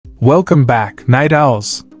Welcome back, Night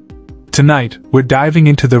Owls. Tonight, we're diving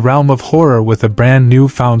into the realm of horror with a brand new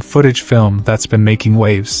found footage film that's been making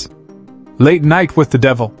waves. Late Night with the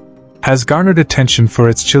Devil has garnered attention for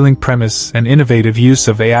its chilling premise and innovative use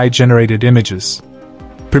of AI-generated images.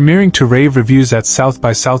 Premiering to rave reviews at South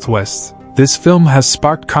by Southwest, this film has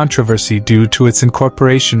sparked controversy due to its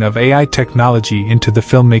incorporation of AI technology into the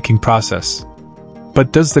filmmaking process.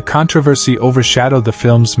 But does the controversy overshadow the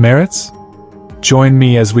film's merits? Join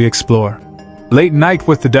me as we explore Late Night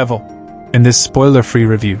with the Devil in this spoiler-free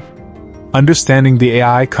review. Understanding the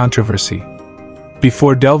AI controversy.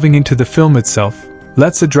 Before delving into the film itself,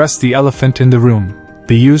 let's address the elephant in the room,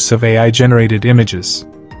 the use of AI-generated images.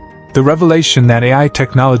 The revelation that AI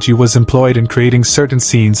technology was employed in creating certain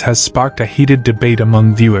scenes has sparked a heated debate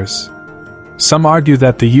among viewers. Some argue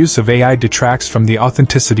that the use of AI detracts from the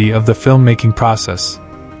authenticity of the filmmaking process,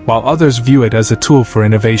 while others view it as a tool for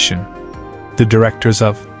innovation. The directors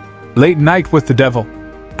of Late Night with the Devil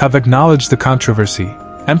have acknowledged the controversy,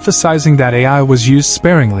 emphasizing that AI was used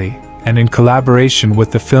sparingly and in collaboration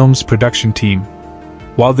with the film's production team.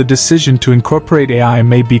 While the decision to incorporate AI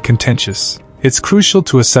may be contentious, it's crucial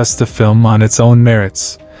to assess the film on its own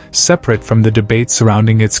merits, separate from the debate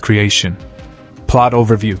surrounding its creation. Plot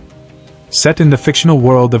overview. Set in the fictional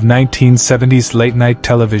world of 1970s late-night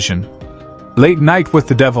television, Late Night with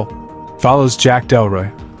the Devil follows Jack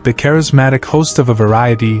Delroy, the charismatic host of a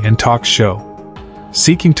variety and talk show.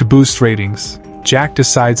 Seeking to boost ratings, Jack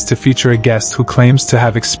decides to feature a guest who claims to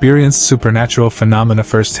have experienced supernatural phenomena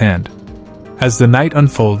firsthand. As the night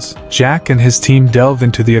unfolds, Jack and his team delve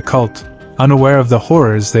into the occult, unaware of the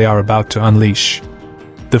horrors they are about to unleash.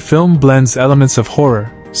 The film blends elements of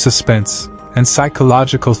horror, suspense, and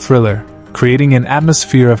psychological thriller, creating an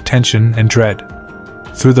atmosphere of tension and dread.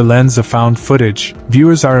 Through the lens of found footage,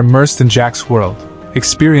 viewers are immersed in Jack's world,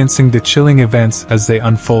 experiencing the chilling events as they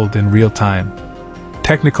unfold in real time.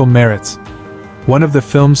 Technical merits. One of the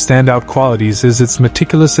film's standout qualities is its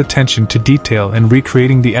meticulous attention to detail in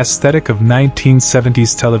recreating the aesthetic of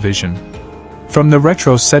 1970s television. From the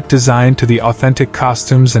retro set design to the authentic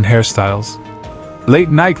costumes and hairstyles,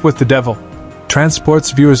 Late Night with the Devil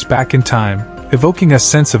transports viewers back in time, evoking a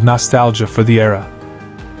sense of nostalgia for the era.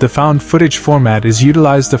 The found footage format is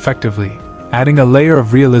utilized effectively, adding a layer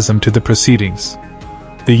of realism to the proceedings.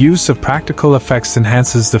 The use of practical effects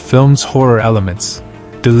enhances the film's horror elements,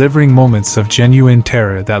 delivering moments of genuine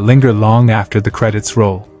terror that linger long after the credits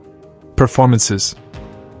roll. Performances.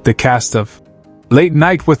 The cast of Late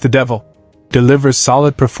Night with the Devil delivers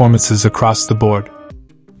solid performances across the board.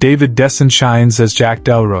 David Dastmalchian as Jack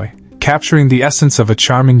Delroy, capturing the essence of a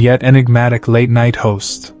charming yet enigmatic late-night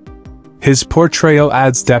host. His portrayal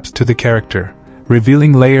adds depth to the character,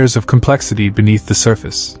 revealing layers of complexity beneath the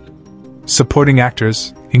surface. Supporting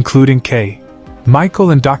actors, including K.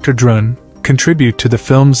 Michael and Dr. Drun, contribute to the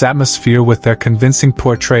film's atmosphere with their convincing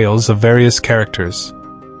portrayals of various characters.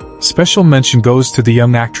 Special mention goes to the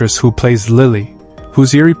young actress who plays Lily,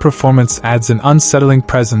 whose eerie performance adds an unsettling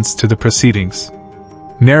presence to the proceedings.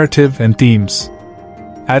 Narrative and themes.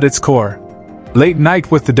 At its core, Late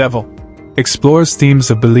Night with the Devil explores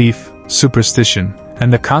themes of belief, superstition,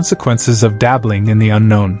 and the consequences of dabbling in the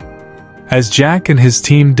unknown. As Jack and his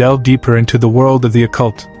team delve deeper into the world of the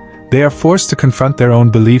occult, they are forced to confront their own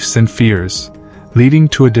beliefs and fears, leading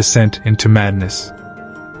to a descent into madness.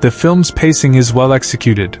 The film's pacing is well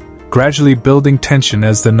executed, gradually building tension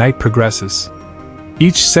as the night progresses.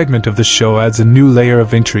 Each segment of the show adds a new layer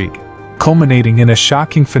of intrigue, culminating in a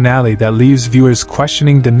shocking finale that leaves viewers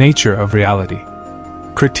questioning the nature of reality.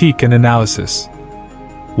 Critique and analysis.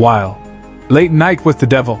 While Late Night with the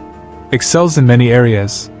Devil excels in many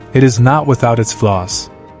areas, it is not without its flaws.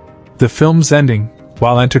 The film's ending,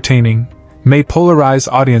 while entertaining, may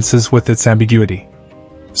polarize audiences with its ambiguity.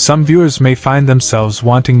 Some viewers may find themselves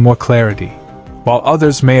wanting more clarity, while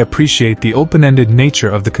others may appreciate the open-ended nature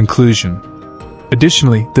of the conclusion.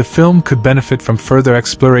 Additionally, the film could benefit from further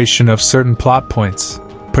exploration of certain plot points,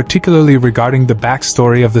 particularly regarding the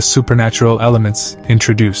backstory of the supernatural elements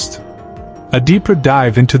introduced. A deeper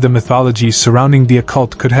dive into the mythology surrounding the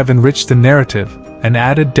occult could have enriched the narrative and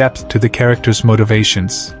added depth to the characters'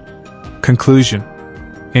 motivations. Conclusion.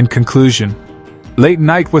 In conclusion, Late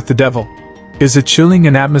Night with the Devil is a chilling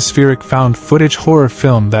and atmospheric found footage horror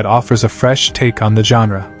film that offers a fresh take on the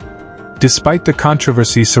genre. Despite the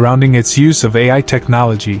controversy surrounding its use of AI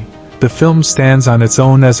technology, the film stands on its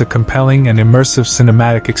own as a compelling and immersive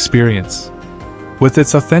cinematic experience. With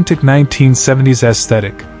its authentic 1970s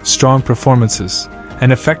aesthetic, strong performances,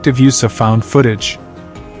 and effective use of found footage,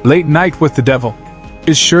 Late Night with the Devil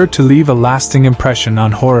is sure to leave a lasting impression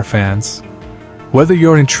on horror fans. Whether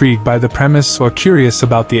you're intrigued by the premise or curious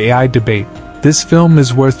about the AI debate, this film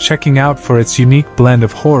is worth checking out for its unique blend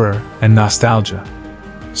of horror and nostalgia.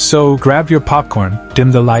 So grab your popcorn,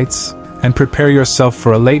 dim the lights, and prepare yourself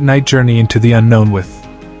for a late-night journey into the unknown with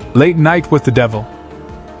Late Night with the Devil.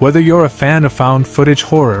 Whether you're a fan of found footage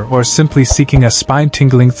horror or simply seeking a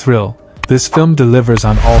spine-tingling thrill, this film delivers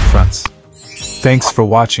on all fronts. Thanks for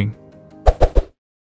watching.